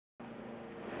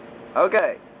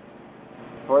Okay.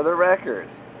 For the record,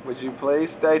 would you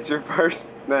please state your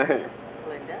first name?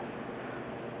 Linda.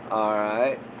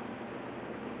 Alright.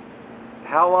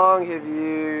 How long have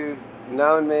you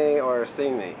known me or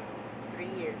seen me? 3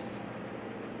 years.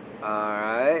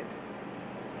 Alright.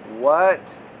 What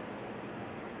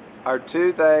are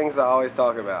two things I always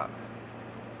talk about?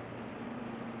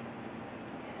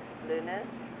 Luna.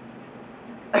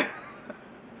 And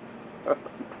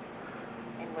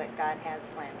what God has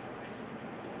planned for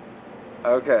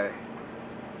us. Okay.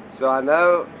 So I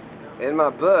know in my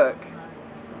book,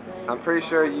 I'm pretty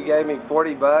sure you gave me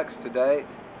 40 bucks to date.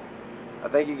 I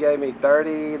think you gave me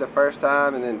 30 the first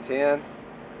time and then 10.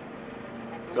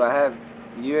 So I have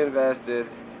you invested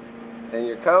and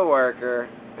your coworker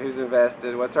who's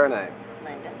invested. What's her name?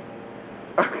 Linda.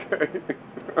 Okay.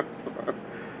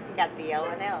 You got the L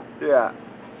and L. Yeah.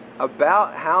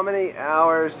 About how many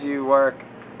hours do you work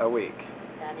a week?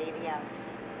 About 80 hours.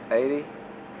 80?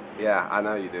 Yeah, I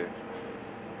know you do.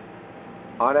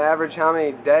 On average, how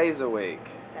many days a week?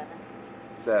 7.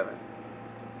 7.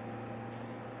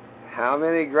 How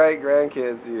many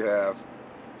great-grandkids do you have?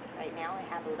 Right now I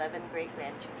have 11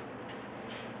 great-grandchildren.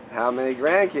 How many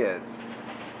grandkids?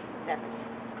 7.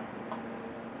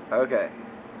 Okay.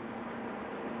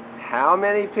 How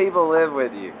many people live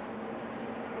with you?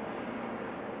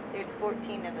 There's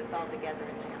 14 of us all together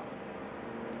in the house.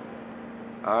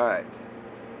 All right.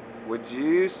 Would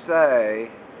you say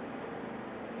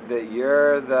that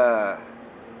you're the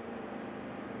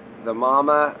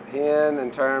mama hen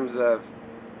in terms of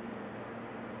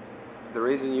the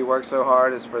reason you work so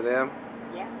hard is for them?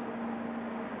 Yes.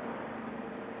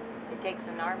 It takes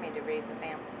an army to raise a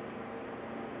family.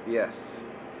 Yes.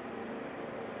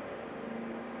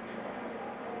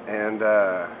 And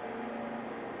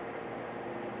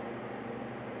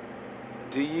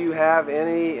do you have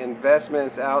any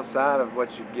investments outside of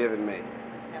what you've given me?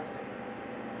 No, sir.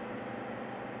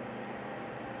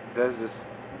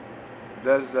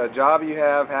 Does the job you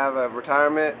have a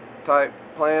retirement type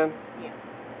plan? Yes.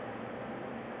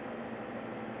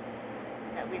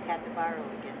 That we've had to borrow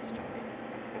against her.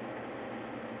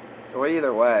 Well,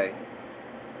 either way.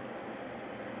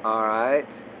 All right.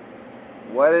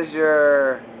 What is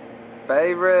your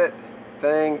favorite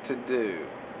thing to do?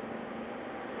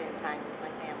 Spend time with my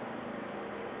family.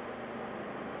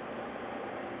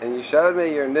 And you showed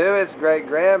me your newest great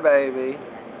grandbaby.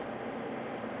 Yes.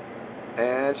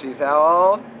 And she's how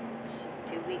old? She's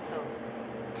 2 weeks old.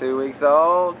 2 weeks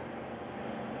old.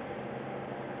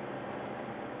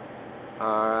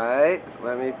 All right.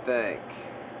 Let me think.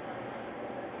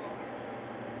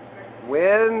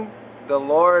 When the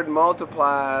Lord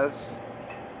multiplies,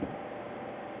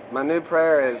 my new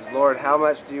prayer is, Lord, how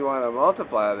much do you want to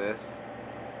multiply this?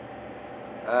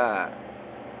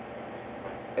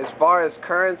 As far as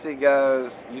currency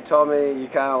goes, you told me you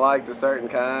kind of liked a certain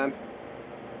kind.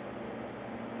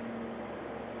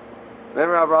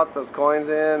 Remember I brought those coins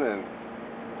in and...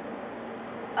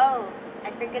 Oh, I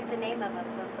forget the name of them.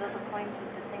 Those little coins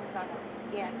with the things on them.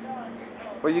 Yes.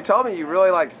 Well, you told me you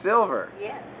really like silver.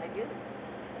 Yes, I do.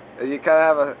 You kind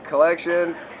of have a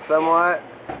collection, somewhat?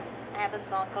 Yes. I have a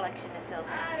small collection of silver.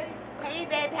 Hey,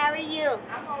 babe, how are you?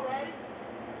 I'm all right.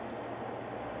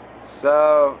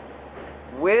 So,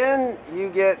 when you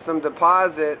get some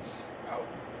deposits,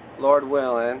 Lord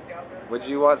willing, would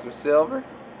you want some silver?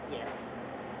 Yes.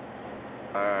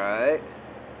 All right.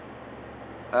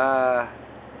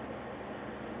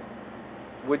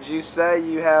 Would you say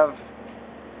you have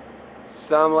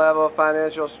some level of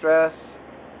financial stress?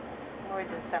 More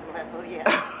than some level, yes.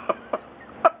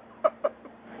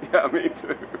 Yeah, me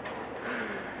too.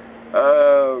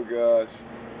 Oh, gosh.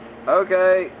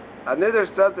 Okay. I knew there's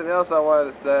something else I wanted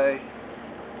to say.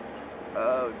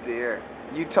 Oh, dear.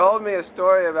 You told me a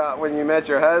story about when you met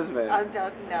your husband. Oh,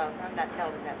 no, I'm not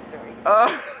telling that story.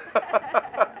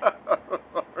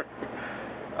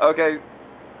 Okay.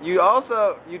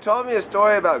 You told me a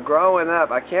story about growing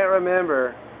up. I can't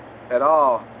remember at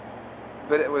all.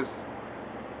 But it was,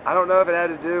 I don't know if it had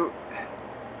to do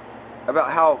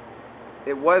about how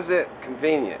it wasn't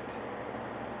convenient.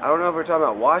 I don't know if we're talking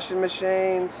about washing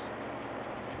machines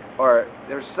or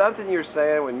there's something you're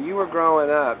saying when you were growing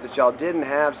up that y'all didn't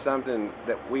have something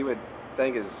that we would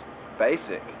think is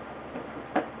basic.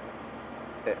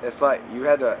 It's like you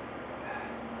had to,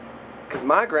 because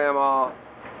my grandma,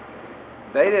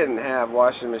 they didn't have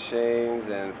washing machines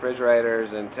and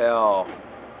refrigerators until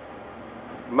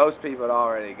most people had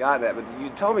already gotten that. But you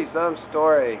told me some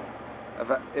story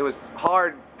about it was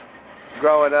hard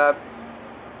growing up,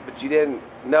 but you didn't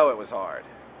know it was hard.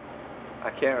 I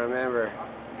can't remember.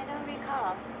 I don't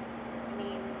recall. I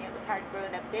mean, it was hard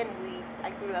growing up then. We I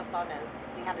grew up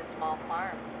we had a small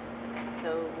farm.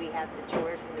 So we had the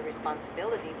chores and the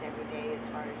responsibilities every day as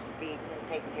far as feeding and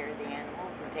taking care of the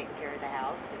animals and taking care of the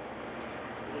house. And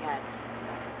we had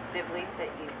siblings that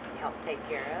you helped take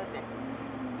care of. And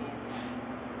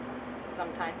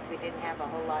sometimes we didn't have a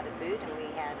whole lot of food and we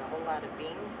had a whole lot of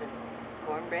beans and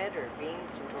cornbread or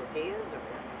beans and tortillas.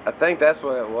 I think that's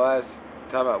what it was.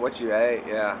 Talking about what you ate,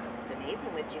 yeah. It's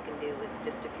amazing what you can do with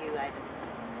just a few items.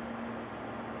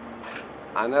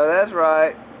 I know that's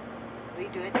right. We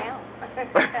do it now.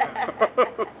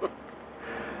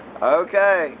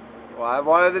 Okay. Well, I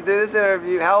wanted to do this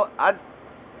interview.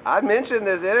 I mentioned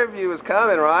this interview was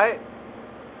coming, right?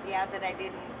 Yeah, but I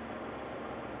didn't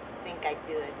think I'd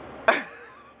do it.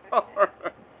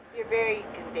 You're very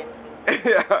convincing.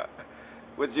 Yeah.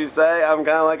 Would you say I'm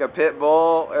kind of like a pit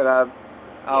bull and I'll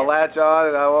Yes. latch on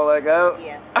and I won't let go?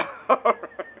 Yes. Right.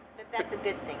 But that's a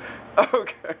good thing.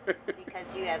 Okay.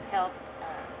 Because you have helped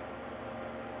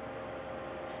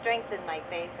strengthen my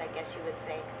faith, I guess you would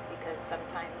say. Because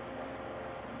sometimes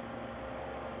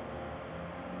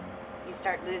you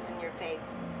start losing your faith.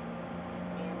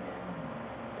 And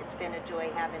it's been a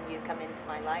joy having you come into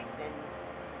my life and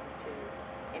to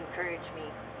encourage me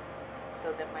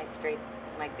so that my faith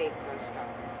grows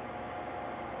stronger.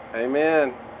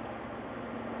 Amen.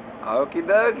 Okie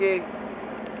dokie.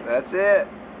 That's it.